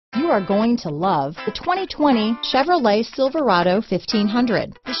are going to love the 2020 Chevrolet Silverado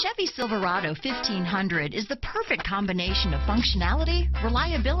 1500. The Chevy Silverado 1500 is the perfect combination of functionality,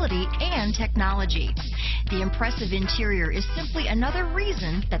 reliability, and technology. The impressive interior is simply another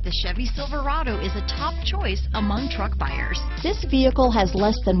reason that the Chevy Silverado is a top choice among truck buyers. This vehicle has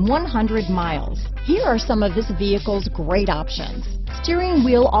less than 100 miles. Here are some of this vehicle's great options: steering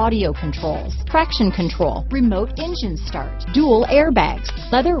wheel audio controls, traction control, remote engine start, dual airbags,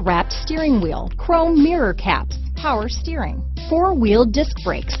 leather-wrapped steering wheel, chrome mirror caps, power steering, four-wheel disc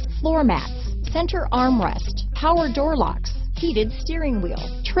brakes, floor mats, center armrest, power door locks, heated steering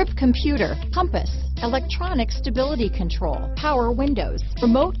wheel, trip computer, compass, electronic stability control, power windows,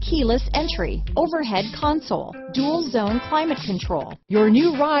 remote keyless entry, overhead console, dual zone climate control. Your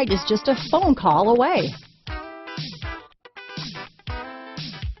new ride is just a phone call away.